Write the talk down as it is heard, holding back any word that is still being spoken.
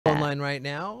line right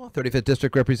now, 35th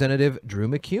District Representative Drew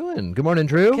MacEwen. Good morning,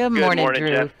 Drew. Good morning, Drew.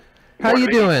 Jeff. How are you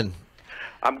doing?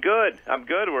 I'm good.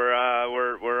 We're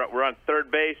on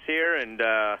third base here and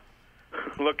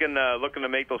looking to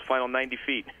make those final 90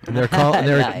 feet. And they're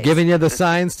Nice. giving you the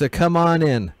signs to come on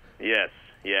in. Yes.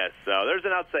 So there's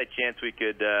an outside chance we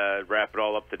could wrap it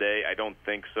all up today. I don't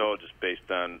think so, just based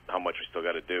on how much we still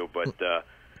got to do. But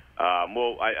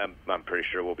I'm pretty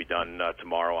sure we'll be done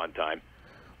tomorrow on time.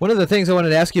 One of the things I wanted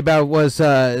to ask you about was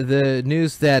the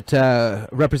news that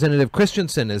Representative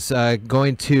Kristiansen is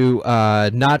going to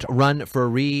not run for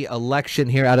re-election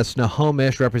here out of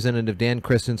Snohomish. Representative Dan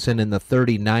Kristiansen in the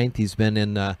 39th. He's been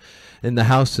in the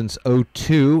House since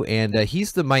 '02, and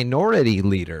he's the minority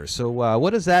leader. So what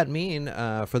does that mean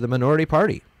for the minority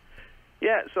party?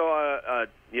 Yeah, so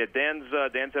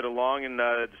Dan's had a long and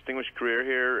distinguished career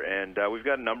here, and we've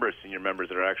got a number of senior members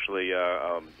that are actually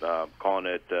calling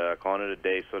it a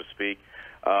day, so to speak.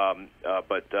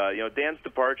 But Dan's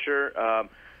departure,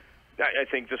 I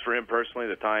think just for him personally,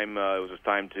 it was his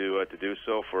time to do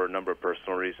so for a number of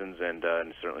personal reasons, and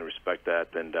certainly respect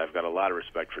that. And I've got a lot of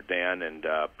respect for Dan, and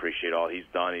appreciate all he's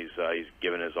done. He's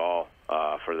given his all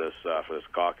for this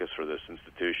caucus, for this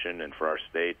institution, and for our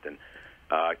state, and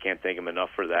I can't thank him enough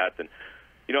for that. And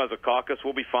as a caucus,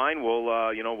 we'll be fine.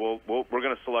 We're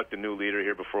going to select a new leader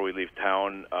here before we leave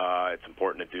town. It's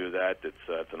important to do that.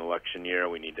 It's an election year.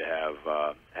 We need to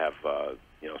have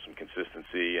some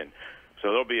consistency, and so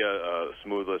there'll be a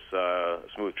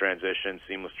smooth transition,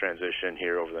 seamless transition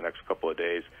here over the next couple of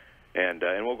days, and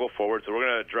we'll go forward. So we're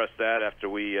going to address that after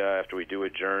we do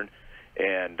adjourn.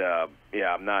 And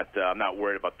I'm not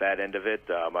worried about that end of it.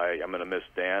 I'm going to miss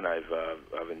Dan.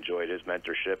 I've enjoyed his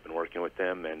mentorship and working with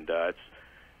him, and it's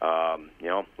a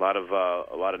lot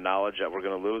of knowledge that we're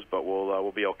going to lose, but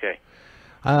we'll be okay.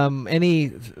 Any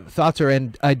thoughts or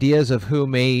ideas of who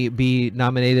may be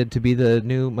nominated to be the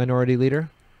new minority leader?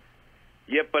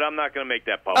 Yep, but I'm not going to make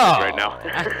that public right now.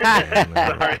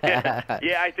 Sorry.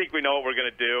 Yeah, I think we know what we're going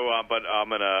to do, but I'm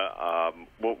gonna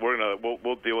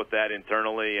we'll deal with that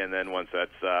internally, and then once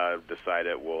that's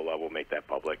decided, we'll make that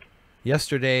public.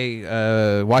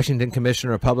 Yesterday, Washington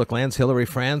Commissioner of Public Lands Hillary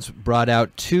Franz brought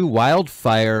out 2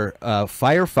 wildfire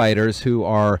firefighters who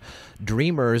are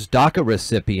Dreamers DACA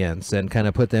recipients, and kind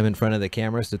of put them in front of the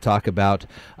cameras to talk about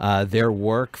their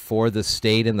work for the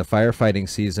state in the firefighting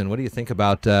season. What do you think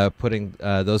about putting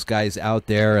those guys out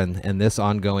there and this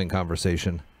ongoing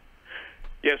conversation?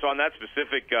 Yeah, so on that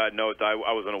specific note,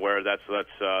 I wasn't aware of that. So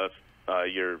that's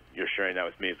you're sharing that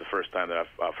with me. It's the first time that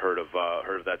I've heard of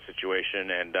that situation,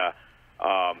 and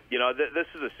this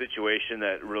is a situation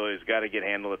that really has got to get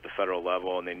handled at the federal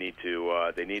level, and they need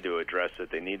to address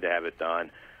it. They need to have it done.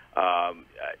 And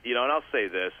I'll say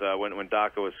this: when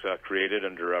DACA was created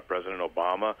under President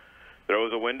Obama, there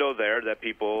was a window there that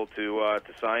people to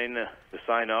sign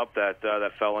up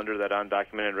that fell under that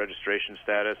undocumented registration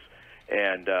status,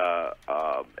 and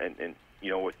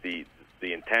with the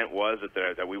intent was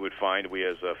that we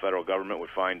as a federal government would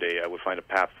find a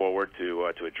path forward to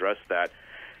address that.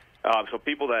 So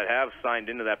people that have signed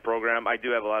into that program, I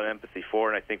do have a lot of empathy for,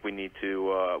 and I think we need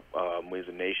to, we as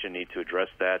a nation, need to address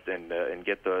that and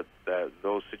get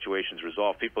those situations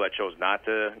resolved. People that chose not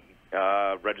to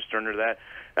register under that,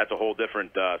 that's a whole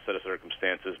different set of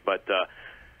circumstances. But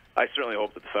I certainly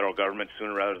hope that the federal government,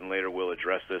 sooner rather than later, will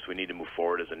address this. We need to move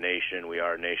forward as a nation. We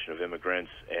are a nation of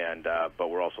immigrants, and but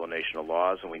we're also a nation of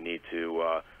laws, and we need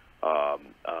to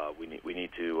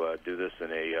do this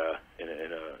in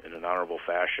an honorable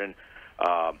fashion.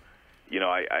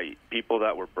 People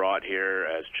that were brought here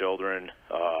as children,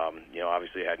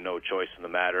 obviously had no choice in the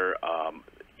matter.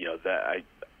 That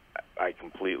I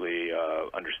completely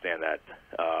understand that.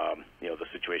 The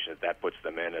situation that puts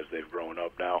them in as they've grown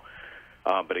up now.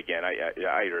 But again,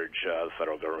 I urge the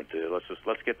federal government to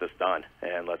let's get this done,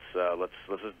 and let's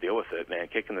just deal with it, man.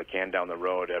 Kicking the can down the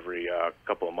road every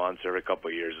couple of months, every couple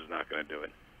of years is not going to do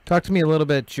it. Talk to me a little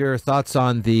bit your thoughts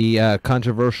on the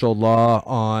controversial law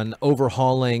on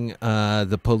overhauling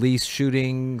the police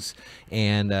shootings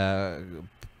and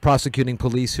prosecuting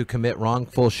police who commit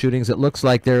wrongful shootings. It looks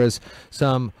like there is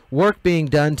some work being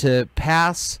done to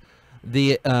pass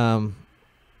the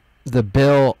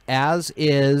bill as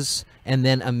is, and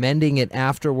then amending it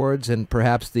afterwards, and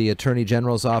perhaps the Attorney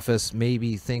General's office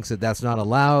maybe thinks that that's not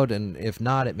allowed, and if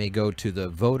not, it may go to the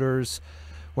voters.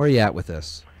 Where are you at with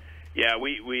this? Yeah,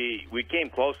 we came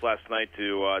close last night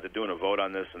to doing a vote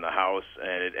on this in the House,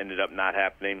 and it ended up not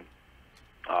happening.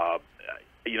 I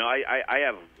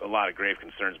have a lot of grave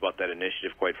concerns about that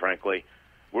initiative. Quite frankly,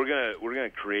 we're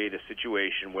gonna create a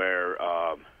situation where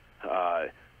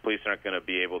police aren't going to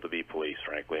be able to be police.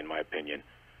 Frankly, in my opinion.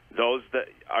 those that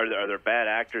are there bad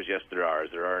actors? Yes, there are.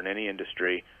 There are in any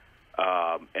industry,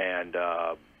 but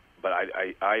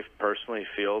I personally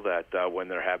feel that when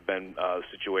there have been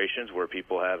situations where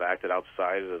people have acted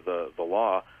outside of the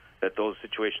law, that those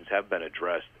situations have been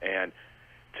addressed. And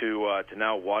to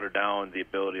now water down the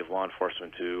ability of law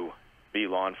enforcement to be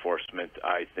law enforcement,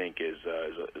 I think is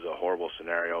a horrible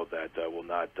scenario that will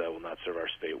not serve our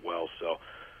state well. So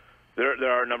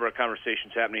there are a number of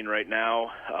conversations happening right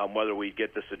now. Whether we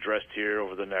get this addressed here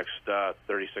over the next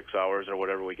 36 hours or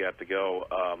whatever we got to go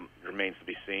remains to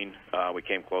be seen. We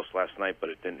came close last night, but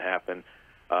it didn't happen.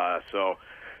 So,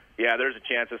 yeah, there's a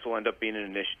chance this will end up being an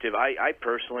initiative. I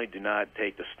personally do not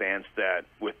take the stance that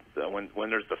with when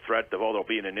there's the threat of, there'll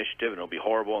be an initiative and it'll be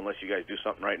horrible unless you guys do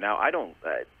something right now. I don't.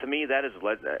 To me, that is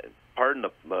pardon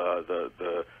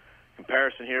the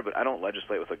comparison here, but I don't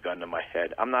legislate with a gun to my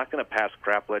head. I'm not going to pass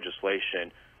crap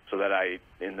legislation so that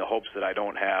in the hopes that I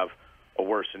don't have a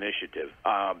worse initiative.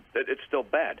 It's still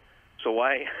bad. So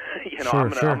why, I'm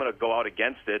going to go out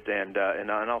against it, and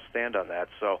I'll stand on that.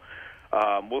 So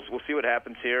we'll see what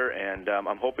happens here, and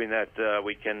I'm hoping that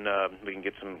we can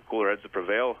get some cooler heads to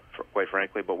prevail, quite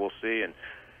frankly. But we'll see. And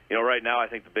right now, I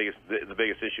think the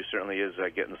biggest issue certainly is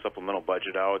getting the supplemental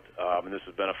budget out, and this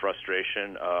has been a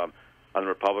frustration. On the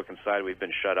Republican side, we've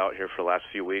been shut out here for the last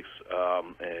few weeks,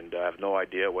 and I have no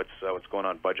idea what's going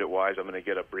on budget-wise. I'm going to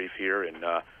get a brief here in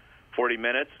 40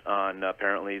 minutes on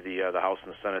apparently the House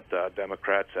and the Senate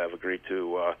Democrats have agreed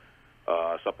to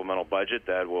a supplemental budget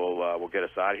that will get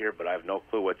us out of here, but I have no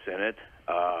clue what's in it.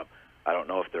 I don't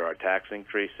know if there are tax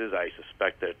increases. I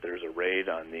suspect that there's a raid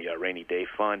on the rainy day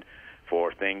fund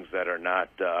for things that are not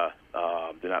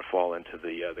do not fall into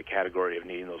the category of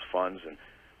needing those funds. And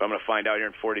I'm going to find out here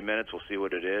in 40 minutes. We'll see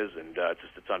what it is, and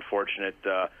it's unfortunate.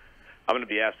 I'm going to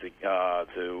be asked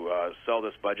to sell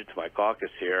this budget to my caucus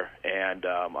here, and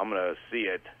I'm going to see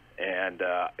it, and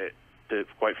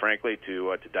quite frankly,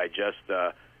 to digest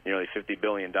nearly $50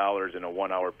 billion in a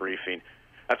 1-hour briefing.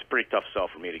 That's a pretty tough sell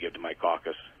for me to give to my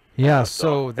caucus. Yeah,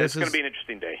 so this is going to be an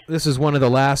interesting day. This is one of the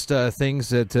last things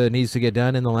that needs to get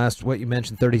done in the last, what you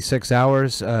mentioned, 36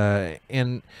 hours,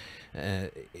 and.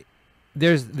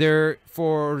 There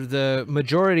for the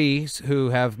majorities who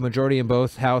have majority in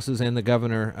both houses and the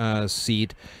governor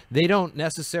seat, they don't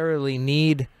necessarily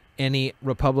need any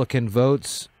Republican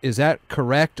votes. Is that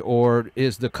correct, or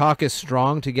is the caucus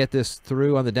strong to get this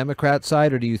through on the Democrat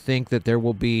side, or do you think that there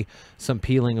will be some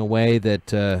peeling away that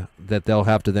that they'll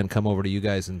have to then come over to you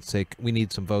guys and say we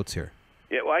need some votes here?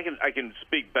 Yeah, well, I can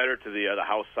speak better to the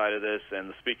House side of this, and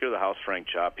the Speaker of the House, Frank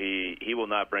Chop, he will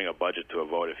not bring a budget to a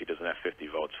vote if he doesn't have 50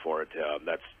 votes for it.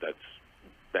 That's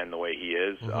been the way he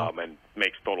is, and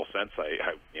makes total sense.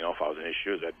 If I was in his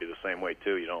shoes, I'd be the same way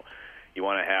too. You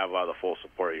want to have the full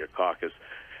support of your caucus.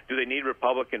 Do they need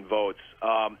Republican votes?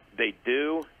 They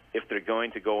do if they're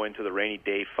going to go into the rainy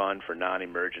day fund for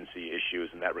non-emergency issues,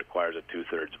 and that requires a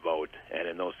 2/3 vote. And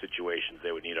in those situations,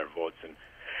 they would need our votes. And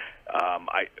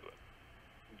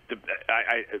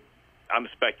I'm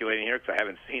speculating here because I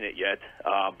haven't seen it yet,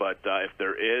 but if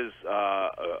there is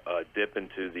a dip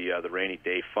into the rainy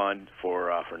day fund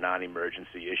for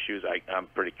non-emergency issues, I'm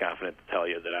pretty confident to tell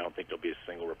you that I don't think there'll be a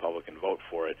single Republican vote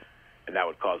for it, and that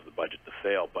would cause the budget to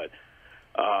fail. But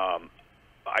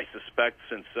I suspect,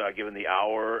 since given the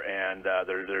hour and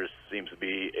there seems to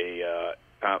be a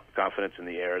confidence in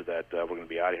the air that we're going to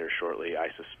be out of here shortly, I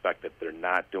suspect that they're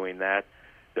not doing that.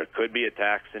 There could be a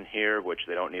tax in here, which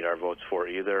they don't need our votes for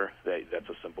either. That's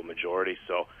a simple majority.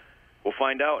 So we'll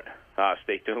find out.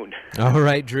 Stay tuned. All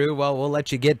right, Drew. Well, we'll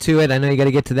let you get to it. I know you got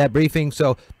to get to that briefing.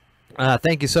 So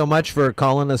thank you so much for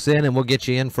calling us in, and we'll get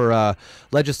you in for a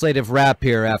legislative wrap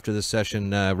here after the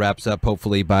session wraps up,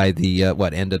 hopefully by the,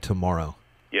 end of tomorrow.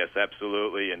 Yes,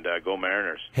 absolutely, and go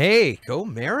Mariners. Hey, go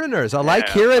Mariners. I like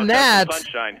hearing that.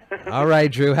 Sunshine. All right,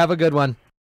 Drew. Have a good one.